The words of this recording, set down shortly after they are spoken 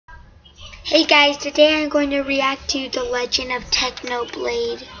Hey guys, today I'm going to react to The Legend of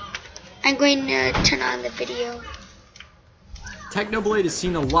Tecnoblade. I'm going to turn on the video. Tecnoblade has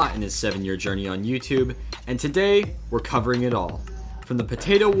seen a lot in his 7-year journey on YouTube, and today we're covering it all. From the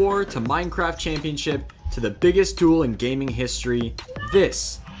Potato War to Minecraft Championship to the biggest duel in gaming history,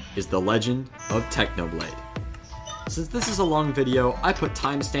 this is The Legend of Tecnoblade. Since this is a long video, I put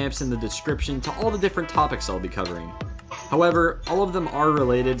timestamps in the description to all the different topics I'll be covering. However, all of them are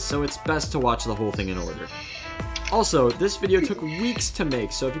related, so it's best to watch the whole thing in order. Also, this video took weeks to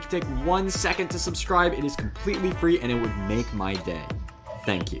make, so if you could take 1 second to subscribe, it is completely free and it would make my day.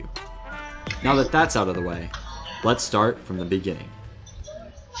 Thank you. Now that that's out of the way, let's start from the beginning.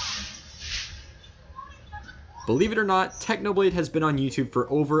 Believe it or not, Tecnoblade has been on YouTube for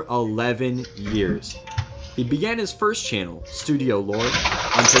over 11 years. He began his first channel, Studio Lore,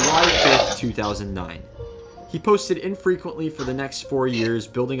 on July 5th, 2009. He posted infrequently for the next 4 years,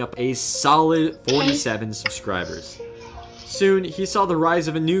 building up a solid 47 subscribers. Soon, he saw the rise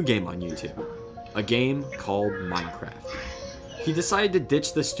of a new game on YouTube, a game called Minecraft. He decided to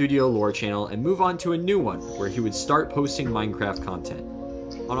ditch the Studio Lore channel and move on to a new one, where he would start posting Minecraft content.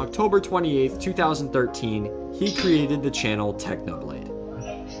 On October 28th, 2013, he created the channel Tecnoblade.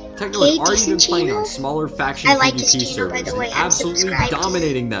 Tecno had already been playing on smaller faction PvP servers and absolutely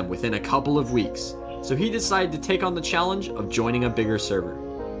dominating them within a couple of weeks. So he decided to take on the challenge of joining a bigger server.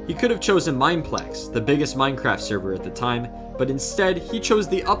 He could have chosen Mineplex, the biggest Minecraft server at the time, but instead he chose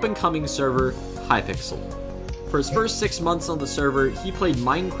the up-and-coming server, Hypixel. For his first 6 months on the server, he played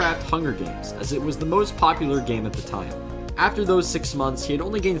Minecraft Hunger Games, as it was the most popular game at the time. After those 6 months, he had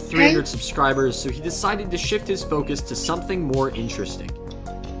only gained 300 subscribers, so he decided to shift his focus to something more interesting.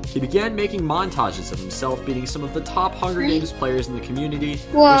 He began making montages of himself beating some of the top Hunger Games players in the community,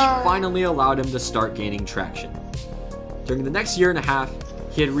 which finally allowed him to start gaining traction. During the next year and a half,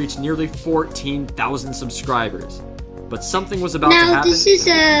 he had reached nearly 14,000 subscribers, but something was about to happen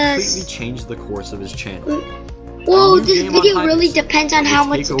that completely changed the course of his channel. Whoa, this video really depends on how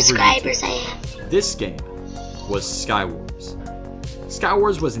much subscribers I have. This game was Skywars.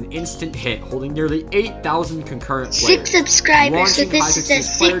 Skywars was an instant hit, holding nearly 8,000 concurrent players. 6 subscribers, so this is a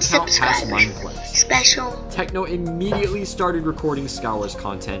 6 subscriber special. Techno immediately started recording Skywars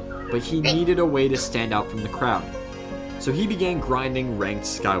content, but he needed a way to stand out from the crowd. So he began grinding ranked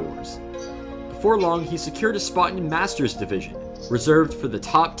Skywars. Before long, he secured a spot in Masters Division, reserved for the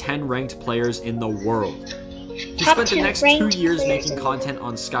top 10 ranked players in the world. He spent the next 2 years making content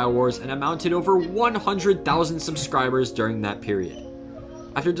on Skywars and amounted over 100,000 subscribers during that period.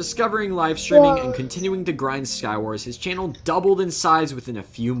 After discovering live streaming and continuing to grind Skywars, his channel doubled in size within a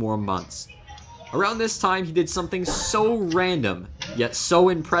few more months. Around this time, he did something so random, yet so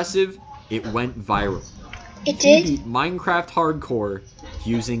impressive, it went viral. It did? He beat Minecraft Hardcore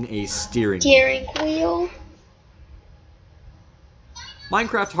using a steering wheel.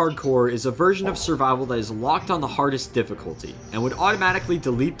 Minecraft Hardcore is a version of survival that is locked on the hardest difficulty, and would automatically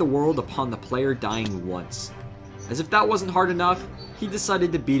delete the world upon the player dying once. As if that wasn't hard enough, he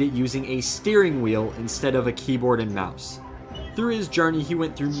decided to beat it using a steering wheel instead of a keyboard and mouse. Through his journey, he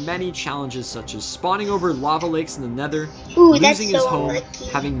went through many challenges such as spawning over lava lakes in the nether, losing his home,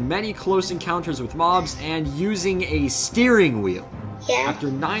 having many close encounters with mobs, and using a steering wheel.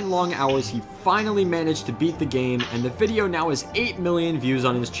 After 9 long hours, he finally managed to beat the game, and the video now has 8 million views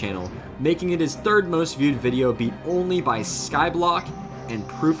on his channel, making it his 3rd most viewed video, beat only by Skyblock and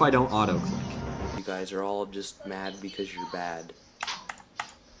Proof I Don't Autoclick. You guys are all just mad because you're bad.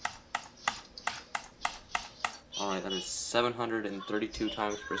 Alright, that is 732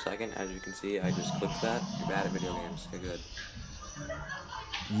 times per second. As you can see, I just clicked that. You're bad at video games. Okay, good.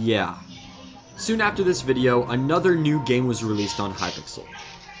 Yeah. Soon after this video, another new game was released on Hypixel.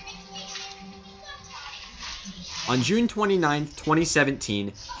 On June 29th,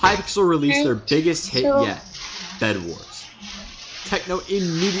 2017, Hypixel released their biggest hit yet, Bed Wars. Techno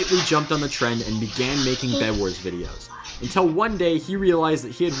immediately jumped on the trend and began making Bed Wars videos, until one day he realized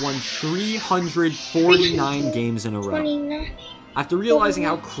that he had won 349 games in a row. After realizing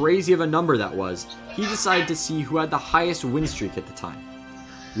how crazy of a number that was, he decided to see who had the highest win streak at the time.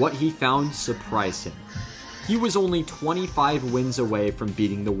 What he found surprised him. He was only 25 wins away from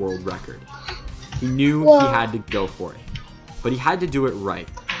beating the world record. He knew he had to go for it, but he had to do it right.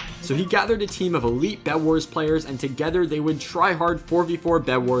 So he gathered a team of elite Bed Wars players, and together they would try hard 4v4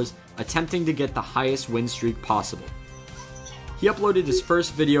 Bed Wars, attempting to get the highest win streak possible. He uploaded his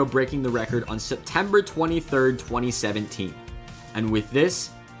first video breaking the record on September 23rd, 2017. And with this,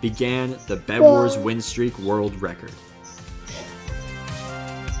 began the Bed Wars win streak world record.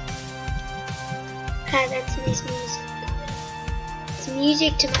 God, that's nice music. It's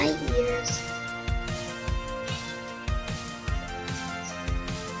music to my ears.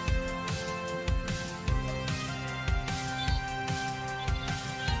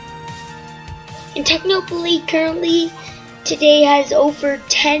 And Tecnoblade currently today has over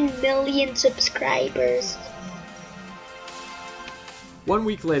 10 million subscribers. 1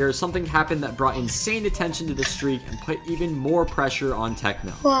 week later, something happened that brought insane attention to the streak and put even more pressure on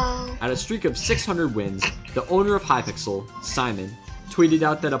Techno. Wow. At a streak of 600 wins, the owner of Hypixel, Simon, tweeted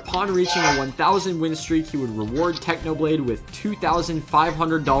out that upon reaching a 1,000 win streak, he would reward Tecnoblade with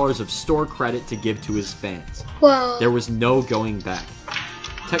 $2,500 of store credit to give to his fans. Wow. There was no going back.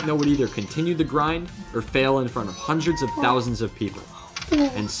 Techno would either continue the grind or fail in front of hundreds of thousands of people.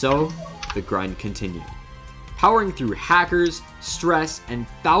 And so, the grind continued. Powering through hackers, stress, and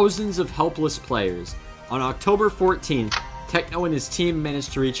thousands of helpless players, on October 14th, Techno and his team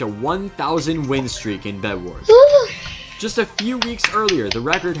managed to reach a 1,000 win streak in Bed Wars. Just a few weeks earlier, the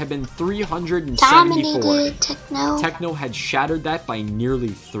record had been 374. Dominated, Techno. Techno had shattered that by nearly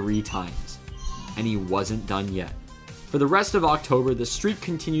 3 times. And he wasn't done yet. For the rest of October, the streak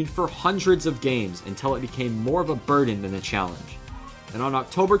continued for hundreds of games until it became more of a burden than a challenge. And on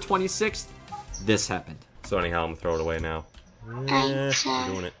October 26th, this happened. So anyhow, I'm gonna throw it away now. I'm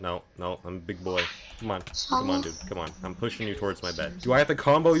doing it. No, I'm a big boy. Come on, come on, dude. Come on. I'm pushing you towards my bed. Do I have to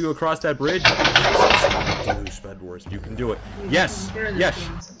combo you across that bridge? Bed Wars. You can do it. Yes, yes.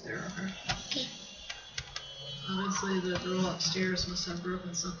 Obviously, the girl upstairs must have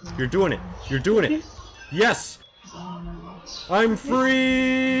broken something. You're doing it. You're doing it. Yes. I'm free!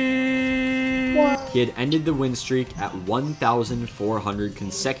 He had ended the win streak at 1,400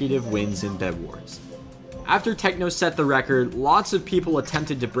 consecutive wins in Bed Wars. After Techno set the record, lots of people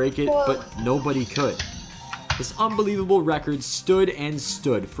attempted to break it, but nobody could. This unbelievable record stood and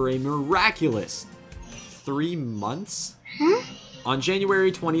stood for a miraculous 3 months? On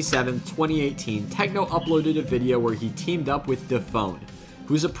January 27, 2018, Techno uploaded a video where he teamed up with Defone,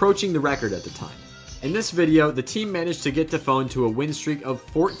 who was approaching the record at the time. In this video, the team managed to get Defone to a win streak of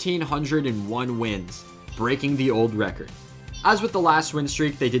 1,401 wins, breaking the old record. As with the last win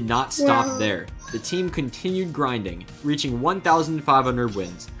streak, they did not stop there. The team continued grinding, reaching 1,500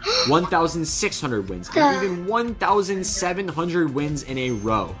 wins, 1,600 wins, and even 1,700 wins in a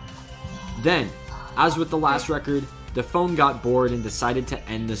row. Then, as with the last record, Defone got bored and decided to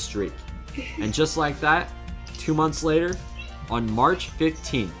end the streak. And just like that, 2 months later, on March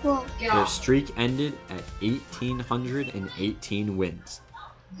 15th, their streak ended at 1,818 wins.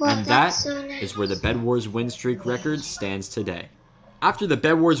 And that is where the Bed Wars win streak record stands today. After the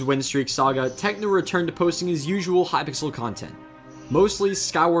Bed Wars win streak saga, Techno returned to posting his usual Hypixel content, mostly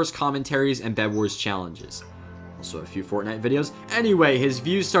Skywars commentaries and Bed Wars challenges. Also a few Fortnite videos. Anyway, his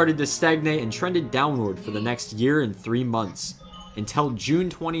views started to stagnate and trended downward for the next year and 3 months, until June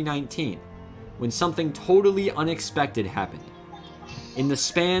 2019, when something totally unexpected happened. In the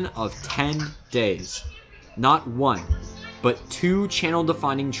span of 10 days, not one, but 2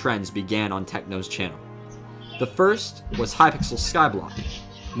 channel-defining trends began on Techno's channel. The first was Hypixel Skyblock,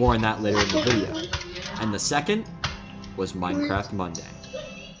 more on that later in the video, and the second was Minecraft Monday.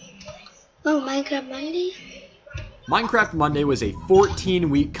 Oh, Minecraft Monday? Minecraft Monday was a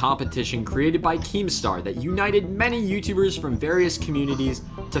 14-week competition created by Keemstar that united many YouTubers from various communities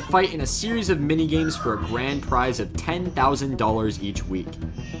to fight in a series of minigames for a grand prize of $10,000 each week.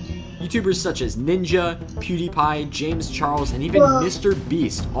 YouTubers such as Ninja, PewDiePie, James Charles, and even Mr.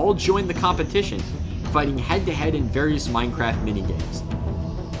 Beast all joined the competition, fighting head-to-head in various Minecraft minigames.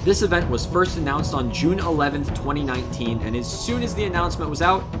 This event was first announced on June 11th, 2019, and as soon as the announcement was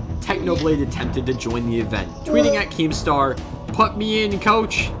out, Tecnoblade attempted to join the event, tweeting at Keemstar, "Put me in,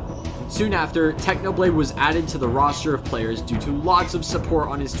 coach!" Soon after, Tecnoblade was added to the roster of players due to lots of support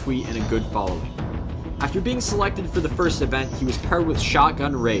on his tweet and a good following. After being selected for the first event, he was paired with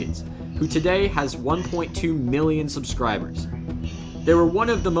Shotgun Raids, who today has 1.2 million subscribers. They were one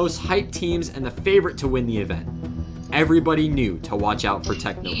of the most hyped teams and the favorite to win the event. Everybody knew to watch out for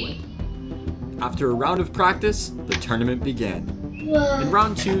Tecnoblade. After a round of practice, the tournament began. In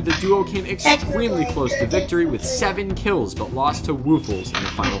round 2, the duo came extremely close to victory with 7 kills but lost to Woofles in the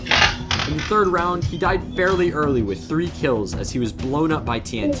final fight. In the third round, he died fairly early with 3 kills as he was blown up by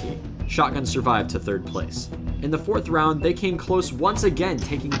TNT. Shotgun survived to 3rd place. In the 4th round, they came close once again,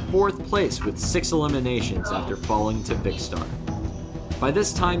 taking 4th place with 6 eliminations after falling to Vicstar. By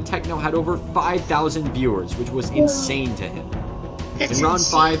this time, Techno had over 5,000 viewers, which was insane to him. In round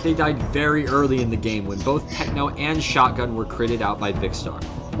 5, they died very early in the game when both Techno and Shotgun were critted out by Vicstar.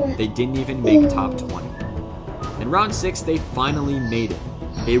 They didn't even make top 20. In round 6, they finally made it.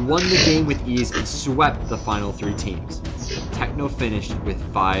 They won the game with ease and swept the final 3 teams. Techno finished with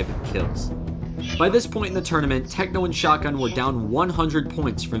 5 kills. By this point in the tournament, Techno and Shotgun were down 100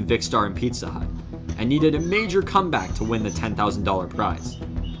 points from Vicstar and Pizza Hut, and needed a major comeback to win the $10,000 prize.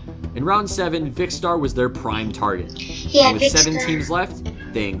 In round 7, Vicstar was their prime target, and with 7 teams left,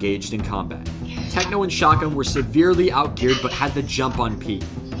 they engaged in combat. Techno and Shotgun were severely outgeared but had the jump on Pete.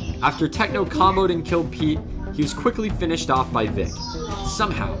 After Techno comboed and killed Pete, he was quickly finished off by Vic.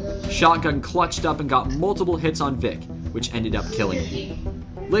 Somehow, Shotgun clutched up and got multiple hits on Vic, which ended up killing him.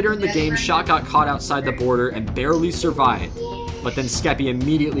 Later in the game, Shot got caught outside the border and barely survived, but then Skeppy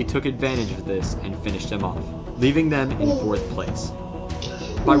immediately took advantage of this and finished him off, leaving them in 4th place.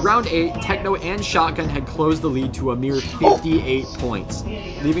 By round 8, Techno and Shotgun had closed the lead to a mere 58 points,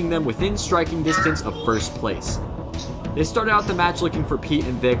 leaving them within striking distance of 1st place. They started out the match looking for Pete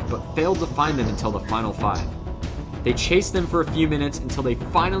and Vic, but failed to find them until the final 5. They chased them for a few minutes until they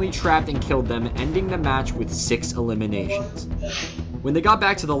finally trapped and killed them, ending the match with 6 eliminations. When they got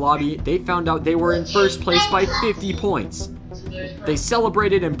back to the lobby, they found out they were in 1st place by 50 points. They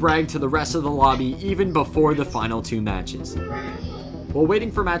celebrated and bragged to the rest of the lobby even before the final 2 matches. While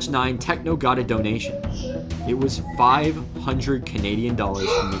waiting for match 9, Techno got a donation. It was 500 Canadian dollars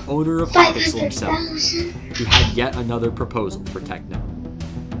from the owner of Hypixel himself, who had yet another proposal for Techno.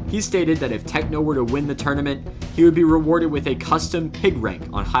 He stated that if Techno were to win the tournament, he would be rewarded with a custom pig rank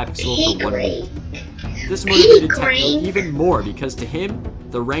on Hypixel for 1 week. This motivated Techno even more because to him,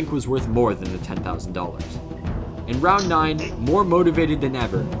 the rank was worth more than the $10,000. In round 9, more motivated than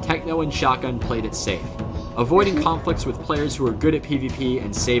ever, Techno and Shotgun played it safe, avoiding conflicts with players who are good at PvP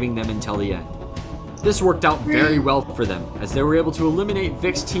and saving them until the end. This worked out very well for them, as they were able to eliminate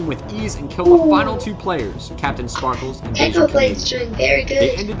Vic's team with ease and kill the final 2 players, Captain Sparkles and Technoblade's doing very good.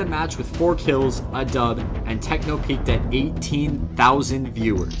 They ended the match with 4 kills, a dub, and Techno peaked at 18,000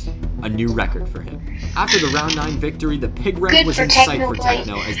 viewers, a new record for him. After the round 9 victory, the pig rank was in sight for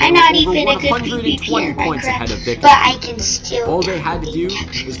Techno, as they were over 120 points ahead of Vic. But I can still. All they had to do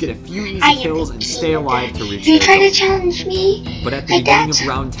was get a few easy kills and stay alive to reach You their try goal. to challenge me? But at the beginning of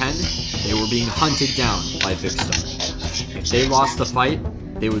round 10, they were being hunted down by Vicstar. If they lost the fight,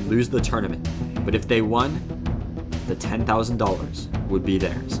 they would lose the tournament. But if they won, the $10,000 would be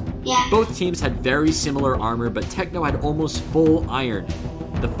theirs. Yeah. Both teams had very similar armor, but Techno had almost full iron.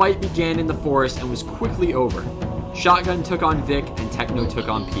 The fight began in the forest and was quickly over. Shotgun took on Vic and Techno took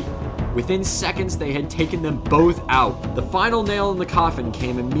on Pete. Within seconds, they had taken them both out. The final nail in the coffin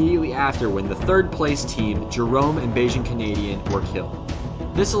came immediately after when the 3rd place team, Jerome and Beijing Canadian, were killed.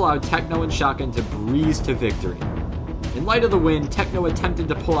 This allowed Techno and Shotgun to breeze to victory. In light of the win, Techno attempted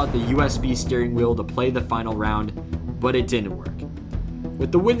to pull out the USB steering wheel to play the final round, but it didn't work.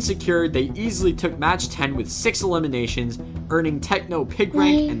 With the win secured, they easily took match 10 with 6 eliminations, earning Techno pig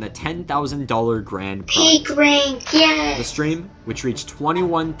rank and the $10,000 grand prize. Pig rank, yes. The stream, which reached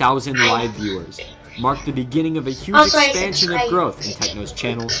 21,000 live viewers, marked the beginning of a huge Also, expansion of growth in Techno's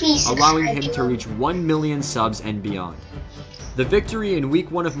channel, allowing him to reach 1 million subs and beyond. The victory in week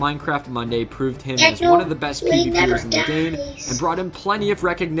 1 of Minecraft Monday proved him as one of the best PvPers in the game and brought him plenty of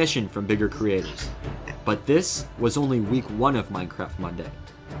recognition from bigger creators. But this was only week 1 of Minecraft Monday.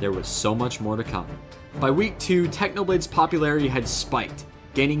 There was so much more to come. By week 2, Technoblade's popularity had spiked,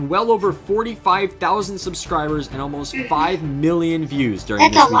 gaining well over 45,000 subscribers and almost 5 million views during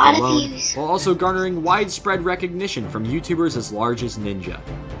this week alone, while also garnering widespread recognition from YouTubers as large as Ninja.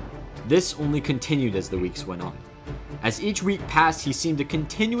 This only continued as the weeks went on. As each week passed, he seemed to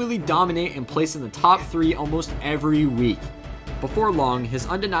continually dominate and place in the top 3 almost every week. Before long, his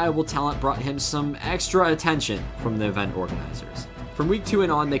undeniable talent brought him some extra attention from the event organizers. From week 2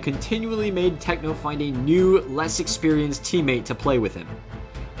 and on, they continually made Techno find a new, less experienced teammate to play with him.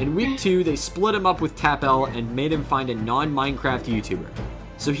 In week 2, they split him up with Tapel and made him find a non-Minecraft YouTuber.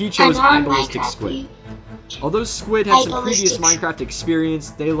 So he chose iBallistic Squid. Although Squid had some previous Minecraft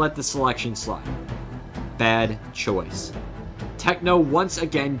experience, they let the selection slide. Bad choice. Techno once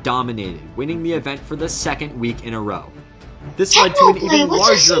again dominated, winning the event for the 2nd week in a row. This led to an even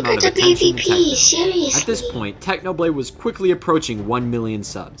larger amount of attention to Techno. At this point, Technoblade was quickly approaching 1 million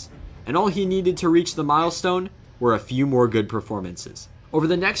subs, and all he needed to reach the milestone were a few more good performances. Over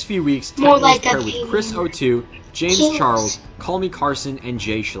the next few weeks, Techno was paired with Chris02, James Charles, Call Me Carson, and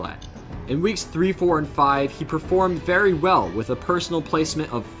Jay Schlatt. In weeks 3, 4, and 5, he performed very well with a personal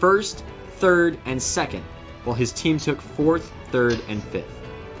placement of 1st, 3rd, and 2nd, while his team took 4th, 3rd, and 5th.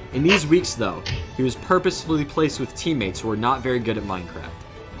 In these weeks, though, he was purposefully placed with teammates who were not very good at Minecraft.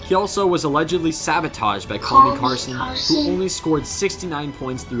 He also was allegedly sabotaged by Call Me Carson, who only scored 69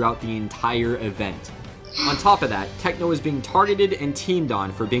 points throughout the entire event. On top of that, Techno was being targeted and teamed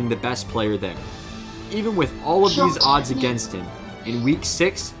on for being the best player there. even with all of these odds against him, in week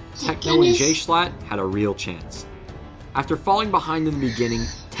 6, Techno and J-Schlatt had a real chance. After falling behind in the beginning,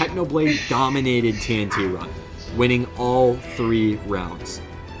 Tecnoblade dominated TNT Run, winning all 3 rounds.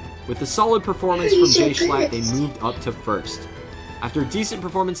 With a solid performance from J-Schlatt, they moved up to first. After decent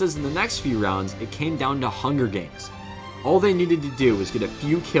performances in the next few rounds, it came down to Hunger Games. All they needed to do was get a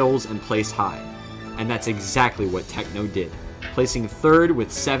few kills and place high. And that's exactly what Techno did, placing 3rd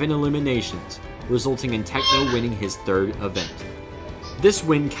with 7 eliminations, resulting in Techno winning his 3rd event. This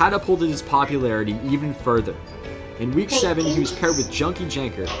win catapulted his popularity even further. In week 7, he was paired with Junkie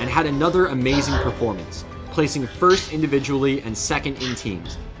Janker and had another amazing performance, placing 1st individually and 2nd in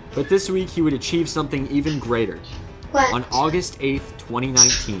teams. But this week, he would achieve something even greater. On August 8th,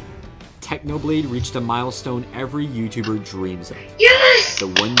 2019, Tecnoblade reached a milestone every YouTuber dreams of. Yes! The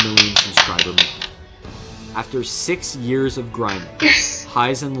 1 million subscriber mark. After 6 years of grinding,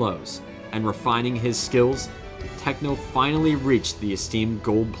 highs and lows, and refining his skills, Techno finally reached the esteemed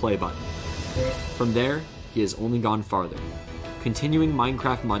gold play button. From there, he has only gone farther, continuing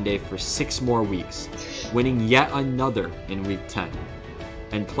Minecraft Monday for 6 more weeks, winning yet another in week 10,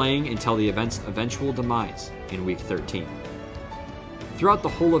 and playing until the event's eventual demise in week 13. Throughout the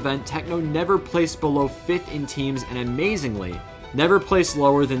whole event, Techno never placed below 5th in teams and amazingly, never placed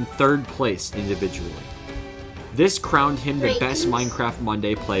lower than 3rd place individually. This crowned him the best Minecraft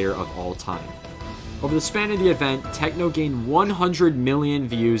Monday player of all time. Over the span of the event, Techno gained 100 million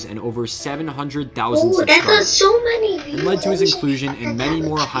views and over 700,000 subscribers, so many views. and led to his inclusion in many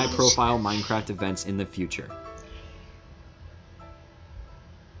more high-profile Minecraft events in the future.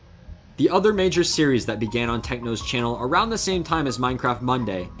 The other major series that began on Techno's channel around the same time as Minecraft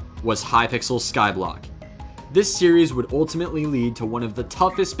Monday was Hypixel Skyblock. This series would ultimately lead to one of the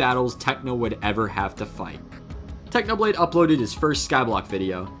toughest battles Techno would ever have to fight. Tecnoblade uploaded his first Skyblock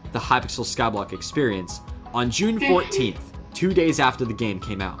video, the Hypixel Skyblock Experience, on June 14th, 2 days after the game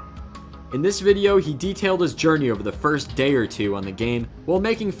came out. In this video, he detailed his journey over the first day or 2 on the game while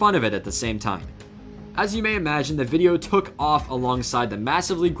making fun of it at the same time. As you may imagine, the video took off alongside the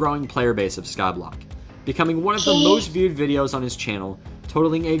massively growing player base of Skyblock, becoming one of the most viewed videos on his channel,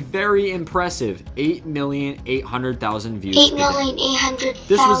 totaling a very impressive 8,800,000 views. 8,800,000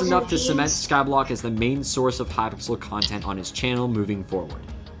 This was enough to cement Skyblock as the main source of Hypixel content on his channel moving forward.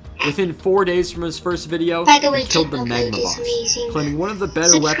 Within 4 days from his first video, he killed the Magma Boss, claiming one of the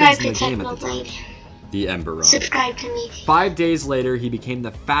better weapons in the game at the time, the Ember Rod. Subscribe to me. 5 days later, he became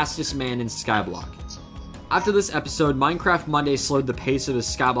the fastest man in Skyblock. After this episode, Minecraft Monday slowed the pace of his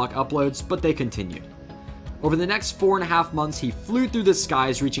Skyblock uploads, but they continued. Over the next 4.5 months, he flew through the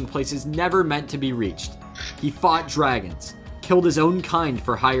skies, reaching places never meant to be reached. He fought dragons, killed his own kind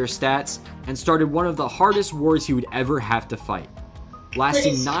for higher stats, and started one of the hardest wars he would ever have to fight.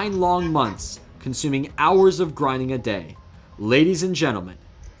 Lasting 9 long months, consuming hours of grinding a day. Ladies and gentlemen,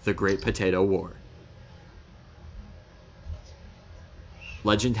 the Great Potato War.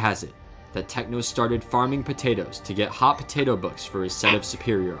 Legend has it that Techno started farming potatoes to get hot potato books for his set of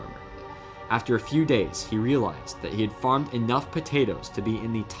superior armor. After a few days, he realized that he had farmed enough potatoes to be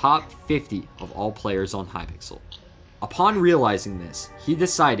in the top 50 of all players on Hypixel. Upon realizing this, he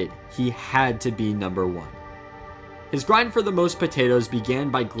decided he had to be number 1. His grind for the most potatoes began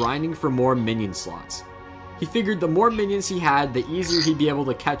by grinding for more minion slots. He figured the more minions he had, the easier he'd be able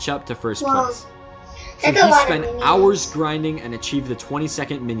to catch up to first place. So he spent hours grinding and achieved the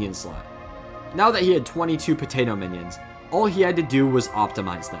 22nd minion slot. Now that he had 22 potato minions, all he had to do was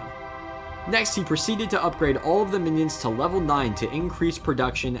optimize them. Next, he proceeded to upgrade all of the minions to level 9 to increase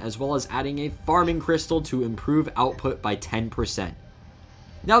production, as well as adding a farming crystal to improve output by 10%.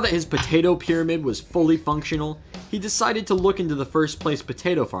 Now that his potato pyramid was fully functional, he decided to look into the first place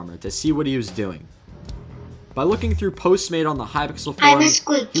potato farmer to see what he was doing. By looking through posts made on the Hypixel forums,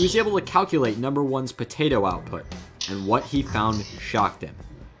 he was able to calculate number 1's potato output, and what he found shocked him.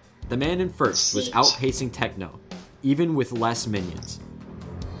 The man in first was outpacing Techno, even with less minions.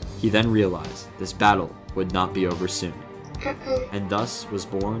 He then realized this battle would not be over soon, and thus was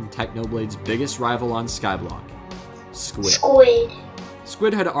born Tecnoblade's biggest rival on Skyblock, Squid.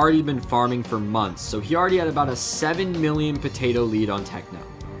 Squid had already been farming for months, so he already had about a 7 million potato lead on Techno.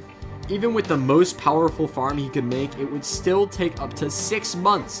 Even with the most powerful farm he could make, it would still take up to 6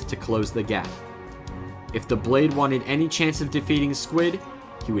 months to close the gap. If the Blade wanted any chance of defeating Squid,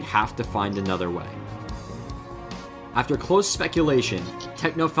 he would have to find another way. After close speculation,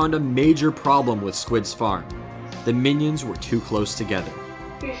 Techno found a major problem with Squid's farm. The minions were too close together.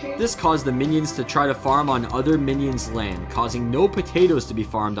 This caused the minions to try to farm on other minions' land, causing no potatoes to be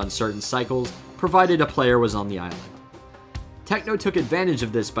farmed on certain cycles, provided a player was on the island. Techno took advantage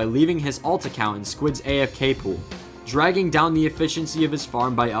of this by leaving his alt account in Squid's AFK pool, dragging down the efficiency of his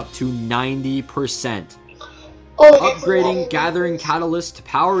farm by up to 90%. Upgrading, gathering catalysts to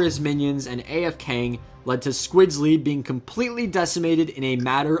power his minions, and AFKing led to Squid's lead being completely decimated in a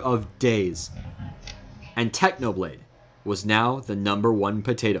matter of days. And Tecnoblade was now the #1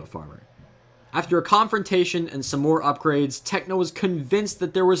 potato farmer. After a confrontation and some more upgrades, Techno was convinced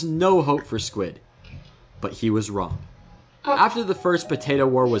that there was no hope for Squid. But he was wrong. After the first potato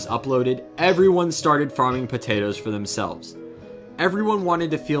war was uploaded, everyone started farming potatoes for themselves. Everyone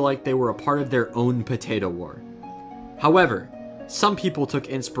wanted to feel like they were a part of their own potato war. However, some people took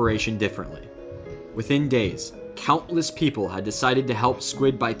inspiration differently. Within days, countless people had decided to help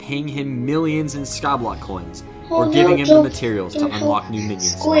Squid by paying him millions in Skyblock coins, or giving him the materials to unlock new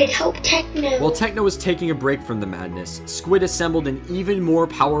minions. Squid, help Techno. While Techno was taking a break from the madness, Squid assembled an even more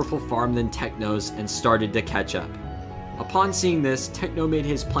powerful farm than Techno's and started to catch up. Upon seeing this, Techno made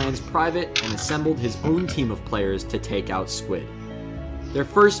his plans private and assembled his own team of players to take out Squid. Their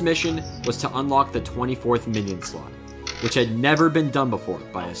first mission was to unlock the 24th minion slot, which had never been done before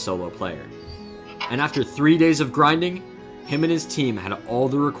by a solo player. And after 3 days of grinding, him and his team had all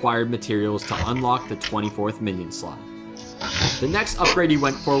the required materials to unlock the 24th minion slot. The next upgrade he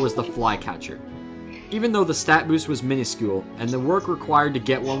went for was the Flycatcher. Even though the stat boost was minuscule and the work required to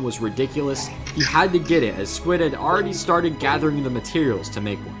get one was ridiculous, he had to get it as Squid had already started gathering the materials to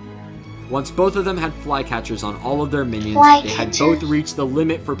make one. Once both of them had Flycatchers on all of their minions, they had both reached the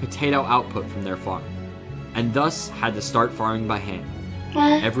limit for potato output from their farm, and thus had to start farming by hand.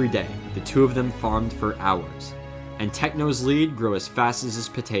 Every day, the two of them farmed for hours, and Techno's lead grew as fast as his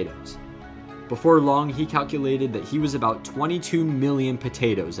potatoes. Before long, he calculated that he was about 22 million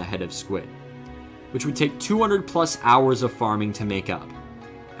potatoes ahead of Squid, which would take 200 plus hours of farming to make up.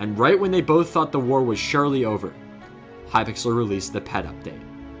 And right when they both thought the war was surely over, Hypixel released the pet update.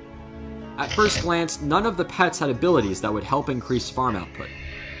 At first glance, none of the pets had abilities that would help increase farm output,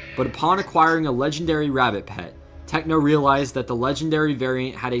 but upon acquiring a legendary rabbit pet, Techno realized that the legendary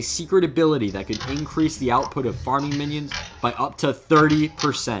variant had a secret ability that could increase the output of farming minions by up to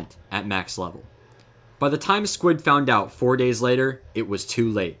 30% at max level. By the time Squid found out 4 days later, it was too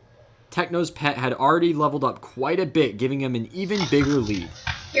late. Techno's pet had already leveled up quite a bit, giving him an even bigger lead.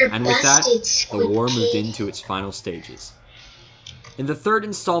 And with that, the war moved into its final stages. In the third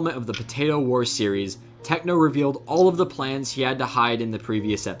installment of the Potato War series, Techno revealed all of the plans he had to hide in the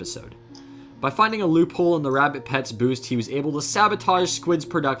previous episode. By finding a loophole in the Rabbit Pet's boost, he was able to sabotage Squid's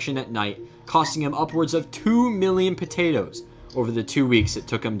production at night, costing him upwards of 2 million potatoes over the 2 weeks it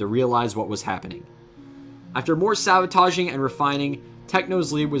took him to realize what was happening. After more sabotaging and refining,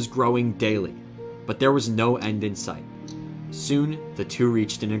 Techno's lead was growing daily, but there was no end in sight. Soon, the two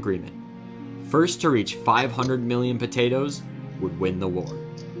reached an agreement. First to reach 500 million potatoes would win the war.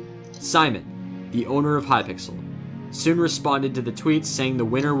 Simon, the owner of Hypixel, soon responded to the tweets saying the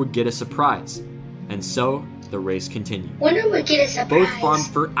winner would get a surprise, and so the race continued. Winner would get a surprise. Both farmed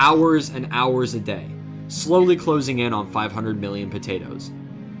for hours and hours a day, slowly closing in on 500 million potatoes.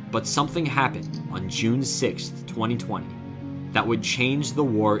 But something happened on June 6th, 2020, that would change the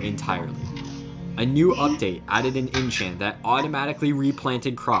war entirely. A new update added an enchant that automatically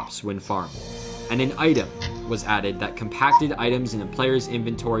replanted crops when farmed, and an item was added that compacted items in a player's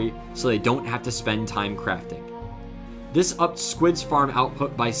inventory so they don't have to spend time crafting. This upped Squid's farm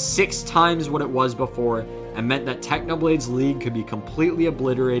output by 6 times what it was before, and meant that Technoblade's lead could be completely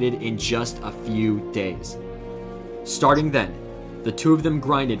obliterated in just a few days. Starting then, the two of them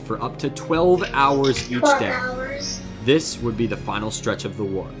grinded for up to 12 hours each day. This would be the final stretch of the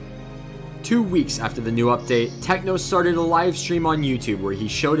war. 2 weeks after the new update, Techno started a live stream on YouTube where he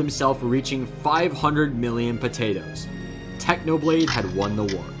showed himself reaching 500 million potatoes. Technoblade had won the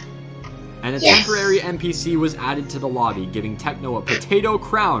war. And a temporary NPC was added to the lobby, giving Techno a potato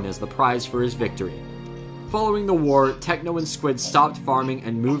crown as the prize for his victory. Following the war, Techno and Squid stopped farming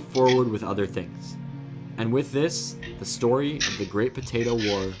and moved forward with other things. And with this, the story of the Great Potato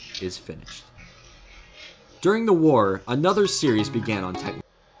War is finished. During the war, another series began on Techno.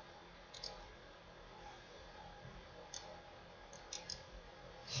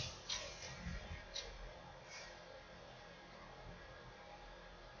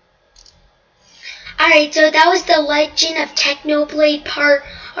 Alright, so that was the Legend of Tecnoblade Part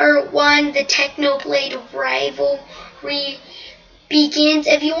 1. The Tecnoblade rivalry begins.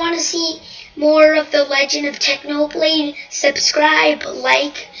 If you want to see more of the Legend of Tecnoblade, subscribe,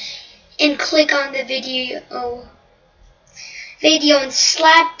 like, and click on the video and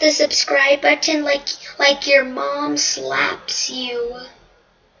slap the subscribe button like your mom slaps you.